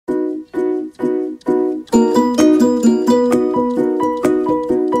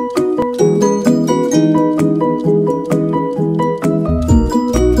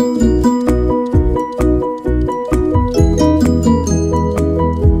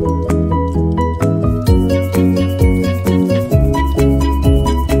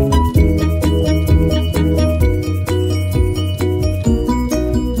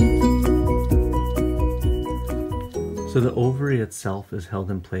is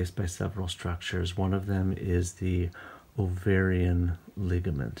held in place by several structures. One of them is the ovarian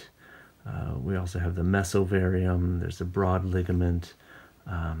ligament. We also have the mesovarium, there's a broad ligament,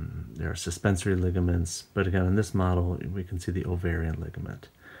 there are suspensory ligaments, but again, in this model, we can see the ovarian ligament.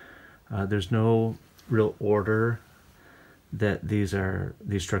 There's no real order that these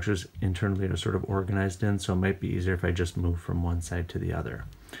structures internally are sort of organized in, so it might be easier if I just move from one side to the other.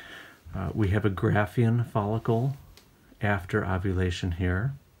 We have a Graafian follicle after ovulation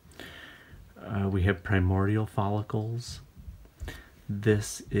here. We have primordial follicles.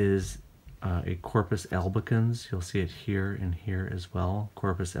 This is a corpus albicans. You'll see it here and here as well,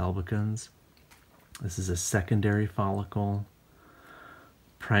 corpus albicans. This is a secondary follicle,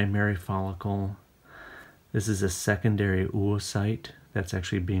 primary follicle. This is a secondary oocyte that's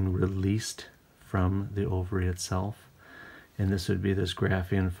actually being released from the ovary itself. And this would be this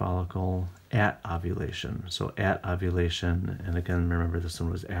Graafian follicle at ovulation. So at ovulation, and again, remember this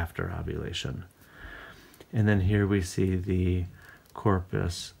one was after ovulation. And then here we see the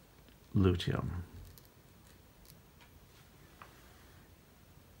corpus luteum.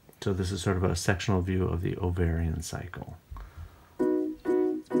 So this is sort of a sectional view of the ovarian cycle.